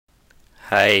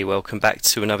Hey, welcome back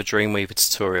to another Dreamweaver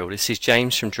tutorial. This is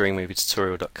James from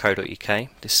dreamweavertutorial.co.uk.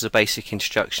 This is a basic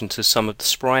introduction to some of the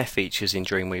Spry features in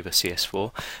Dreamweaver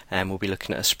CS4, and we'll be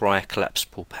looking at a Spry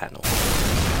collapsible panel.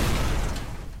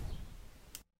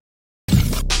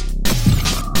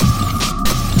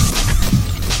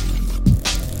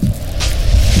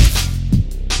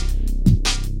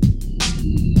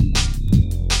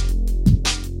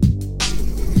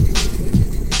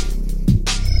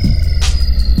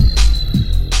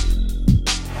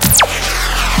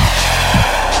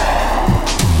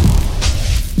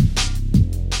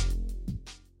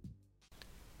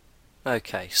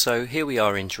 Okay, so here we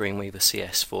are in Dreamweaver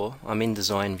CS4. I'm in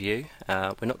design view.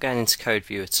 We're not going into code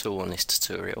view at all on this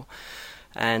tutorial.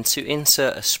 And to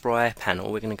insert a Spry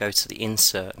panel, we're going to go to the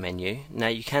insert menu. Now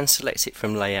you can select it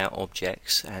from layout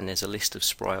objects, and there's a list of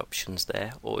Spry options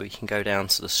there, or you can go down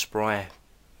to the Spry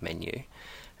menu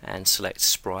and select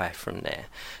Spry from there.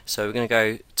 So we're going to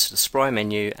go to the Spry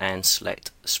menu and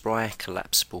select Spry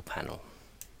collapsible panel.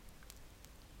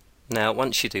 Now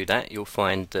once you do that, you'll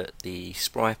find that the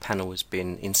Spry panel has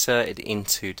been inserted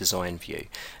into design view.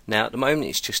 Now at the moment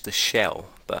it's just a shell,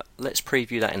 but let's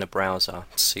preview that in a browser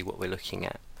to see what we're looking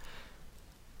at.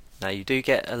 Now you do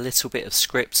get a little bit of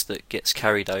script that gets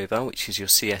carried over, which is your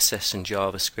CSS and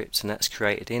JavaScript, and that's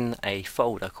created in a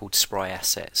folder called Spry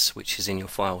Assets, which is in your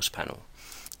Files panel.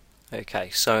 Okay,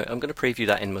 so I'm going to preview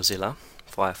that in Mozilla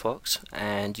Firefox,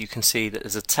 and you can see that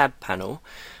there's a tab panel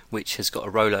which has got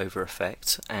a rollover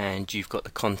effect, and you've got the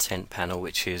content panel,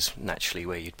 which is naturally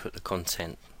where you'd put the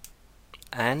content.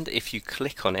 And if you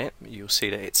click on it, you'll see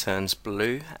that it turns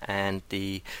blue and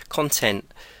the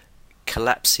content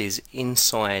collapses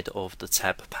inside of the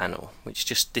tab panel, which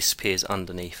just disappears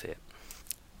underneath it.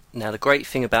 Now the great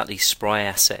thing about these Spry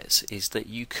assets is that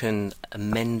you can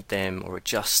amend them or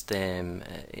adjust them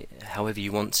however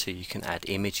you want to. You can add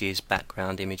images,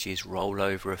 background images,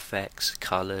 rollover effects,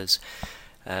 colours,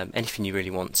 anything you really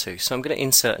want to. So I'm going to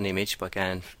insert an image by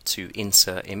going to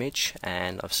insert image,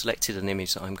 and I've selected an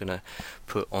image that I'm going to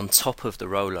put on top of the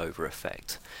rollover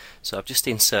effect. So I've just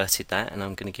inserted that, and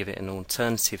I'm going to give it an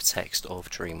alternative text of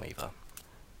Dreamweaver.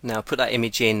 Now I put that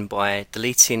image in by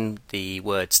deleting the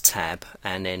words tab,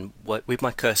 and then with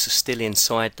my cursor still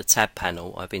inside the tab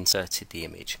panel, I've inserted the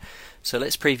image. So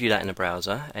let's preview that in a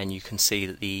browser, and you can see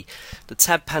that the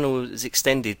tab panel is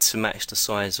extended to match the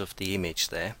size of the image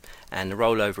there, and the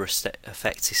rollover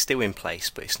effect is still in place,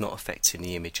 but it's not affecting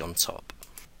the image on top.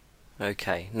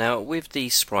 Okay, now with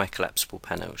these Spry collapsible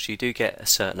panels you do get a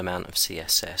certain amount of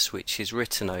CSS which is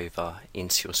written over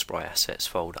into your Spry Assets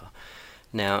folder.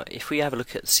 Now if we have a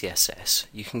look at the CSS,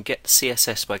 you can get the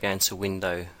CSS by going to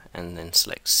Window and then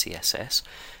select CSS,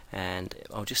 and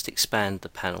I'll just expand the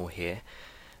panel here,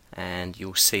 and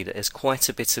you'll see that there's quite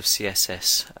a bit of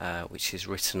CSS which is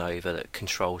written over that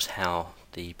controls how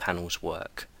the panels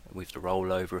work, with the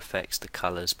rollover effects, the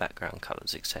colours, background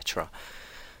colours, etc.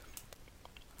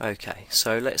 Okay,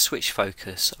 so let's switch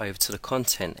focus over to the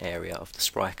content area of the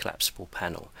Spry collapsible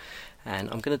panel, and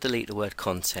I'm going to delete the word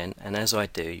content, and as I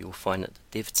do you'll find that the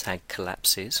div tag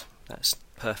collapses. That's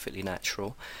perfectly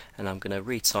natural, and I'm going to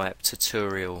retype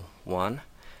tutorial 1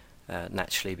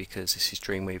 naturally because this is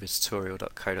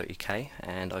dreamweavertutorial.co.uk,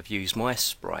 and I've used my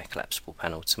Spry collapsible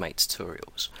panel to make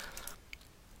tutorials.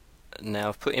 Now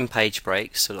I've put in page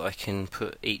breaks so that I can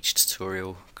put each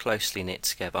tutorial closely knit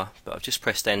together, but I've just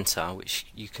pressed enter, which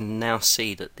you can now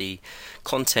see that the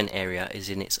content area is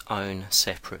in its own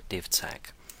separate div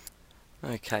tag.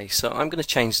 Okay, so I'm going to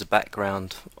change the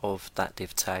background of that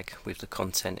div tag with the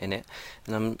content in it,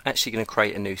 and I'm actually going to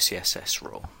create a new CSS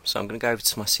rule. So I'm going to go over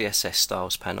to my CSS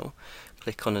styles panel,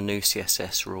 click on the new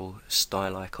CSS rule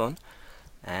style icon,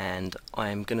 and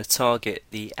I'm going to target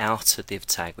the outer div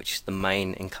tag, which is the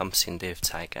main encompassing div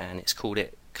tag, and it's called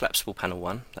it collapsible panel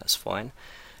 1. That's fine.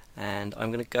 And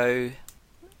I'm going to go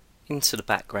into the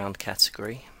background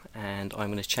category, and I'm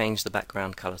going to change the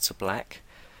background color to black,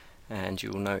 and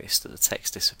you'll notice that the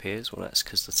text disappears. Well, that's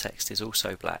because the text is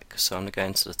also black. So I'm going to go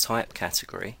into the type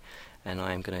category, and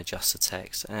I'm going to adjust the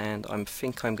text, and I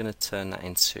think I'm going to turn that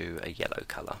into a yellow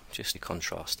color just to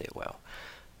contrast it well.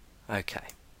 Okay.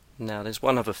 Now there's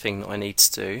one other thing that I need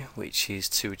to do, which is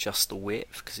to adjust the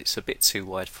width because it's a bit too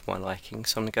wide for my liking.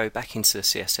 So I'm going to go back into the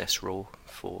CSS rule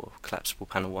for collapsible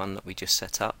panel 1 that we just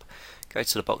set up, go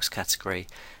to the box category,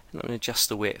 and I'm going to adjust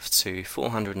the width to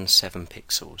 407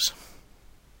 pixels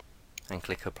and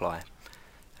click apply.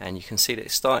 And you can see that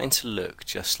it's starting to look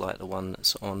just like the one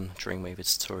that's on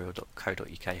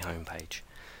dreamweavertutorial.co.uk homepage.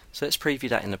 So let's preview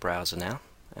that in the browser now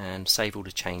and save all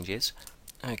the changes.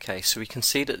 Okay, so we can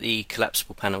see that the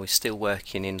collapsible panel is still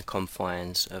working in the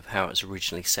confines of how it was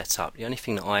originally set up. The only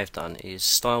thing that I've done is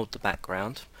styled the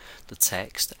background, the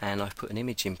text, and I've put an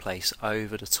image in place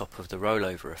over the top of the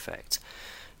rollover effect.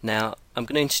 Now I'm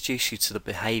going to introduce you to the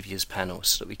behaviours panel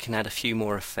so that we can add a few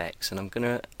more effects, and I'm going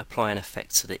to apply an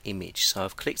effect to the image. So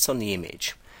I've clicked on the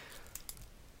image,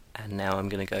 and now I'm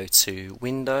going to go to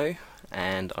Window,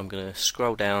 and I'm going to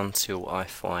scroll down till I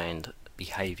find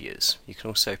Behaviours. You can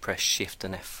also press Shift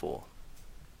and F4,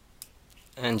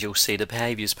 and you'll see the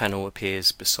Behaviours panel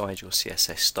appears beside your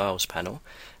CSS Styles panel,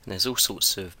 and there's all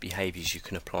sorts of behaviours you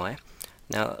can apply.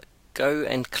 Now go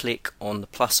and click on the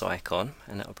plus icon,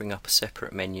 and that will bring up a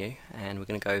separate menu, and we're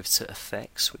going to go over to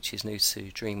Effects, which is new to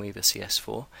Dreamweaver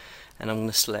CS4, and I'm going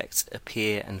to select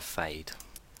Appear and Fade.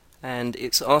 And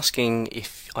it's asking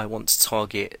if I want to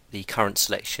target the current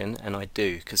selection, and I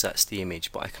do, because that's the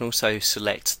image, but I can also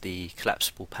select the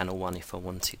collapsible panel one if I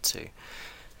wanted to.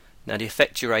 Now the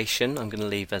effect duration I'm going to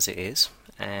leave as it is,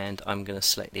 and I'm going to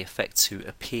select the effect to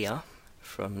appear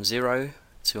from 0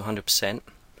 to 100%,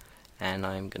 and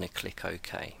I'm going to click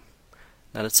OK.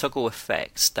 Now the toggle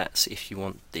effects, that's if you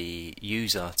want the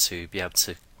user to be able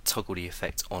to toggle the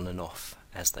effect on and off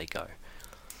as they go.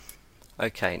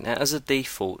 Okay, now as a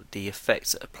default the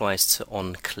effect applies to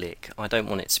on click. I don't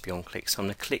want it to be on click, so I'm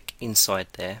going to click inside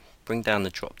there, bring down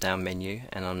the drop down menu,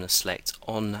 and I'm going to select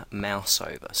on mouse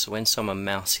over. So when someone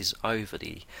mouses over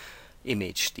the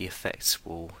image, the effect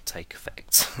will take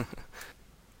effect.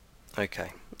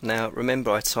 Okay, now remember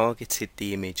I targeted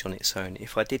the image on its own.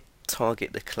 If I did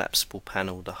target the collapsible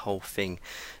panel, the whole thing,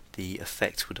 the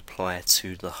effect would apply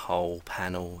to the whole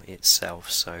panel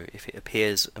itself. So if it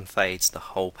appears and fades, the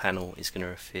whole panel is going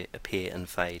to appear and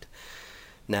fade.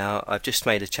 Now I've just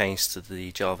made a change to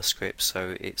the JavaScript,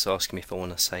 so it's asking me if I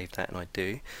want to save that, and I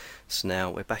do. So now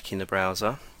we're back in the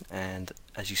browser, and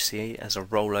as you see, as I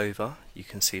roll over, you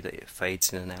can see that it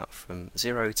fades in and out from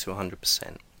 0 to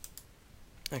 100%.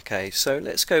 Okay, so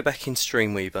let's go back into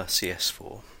Dreamweaver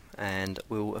CS4, and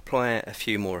we'll apply a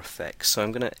few more effects. So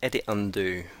I'm going to edit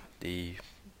undo the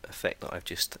effect that I've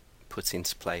just put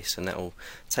into place, and that will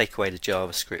take away the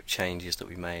JavaScript changes that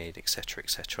we made, etc,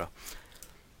 etc.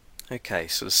 Okay,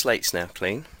 so the slate's now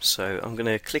clean, so I'm going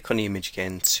to click on the image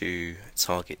again to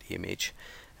target the image,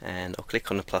 and I'll click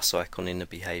on the plus icon in the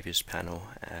behaviours panel,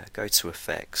 go to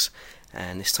effects,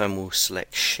 and this time we'll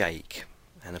select shake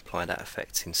and apply that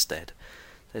effect instead.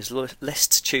 There's less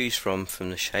to choose from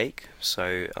the shake,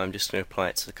 so I'm just going to apply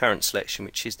it to the current selection,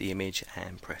 which is the image,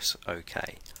 and press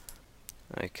OK.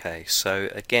 Okay, so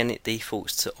again it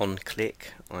defaults to on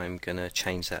click. I'm going to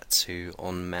change that to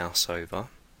on mouse over,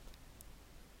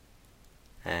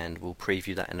 and we'll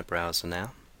preview that in the browser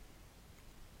now.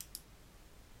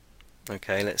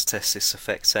 Okay, let's test this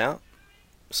effect out.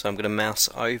 So I'm going to mouse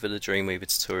over the Dreamweaver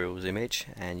tutorials image,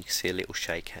 and you can see a little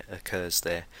shake occurs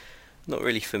there. Not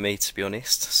really for me, to be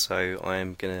honest, so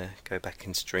I'm going to go back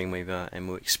into Dreamweaver and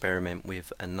we'll experiment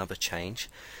with another change.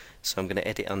 So I'm going to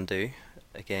edit undo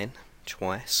again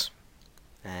twice,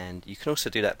 and you can also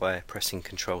do that by pressing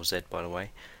Ctrl Z, by the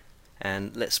way.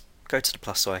 And let's go to the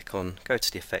plus icon, go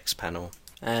to the effects panel,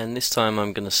 and this time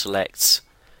I'm going to select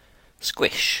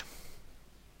squish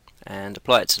and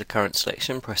apply it to the current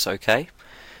selection, press OK,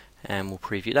 and we'll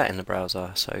preview that in the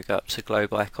browser. So go up to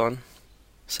globe icon,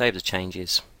 save the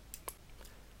changes,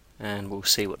 and we'll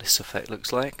see what this effect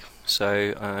looks like.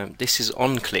 So this is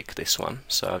on click, this one,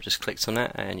 so I've just clicked on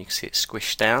that and you can see it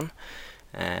squished down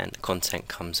and the content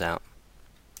comes out.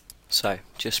 So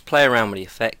just play around with the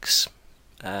effects,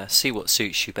 see what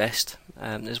suits you best.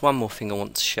 There's one more thing I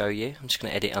want to show you. I'm just going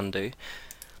to edit undo.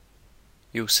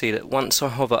 You'll see that once I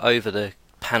hover over the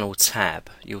panel tab,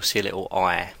 you'll see a little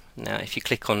eye. Now if you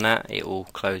click on that, it will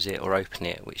close it or open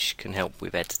it, which can help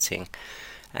with editing.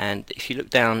 And if you look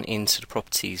down into the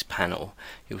properties panel,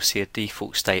 you'll see a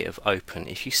default state of open.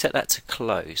 If you set that to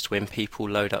closed, when people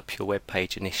load up your web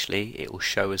page initially, it will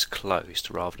show as closed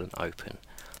rather than open.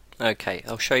 Okay,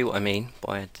 I'll show you what I mean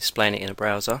by displaying it in a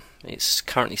browser. It's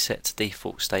currently set to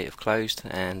default state of closed,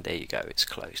 and there you go, it's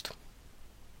closed.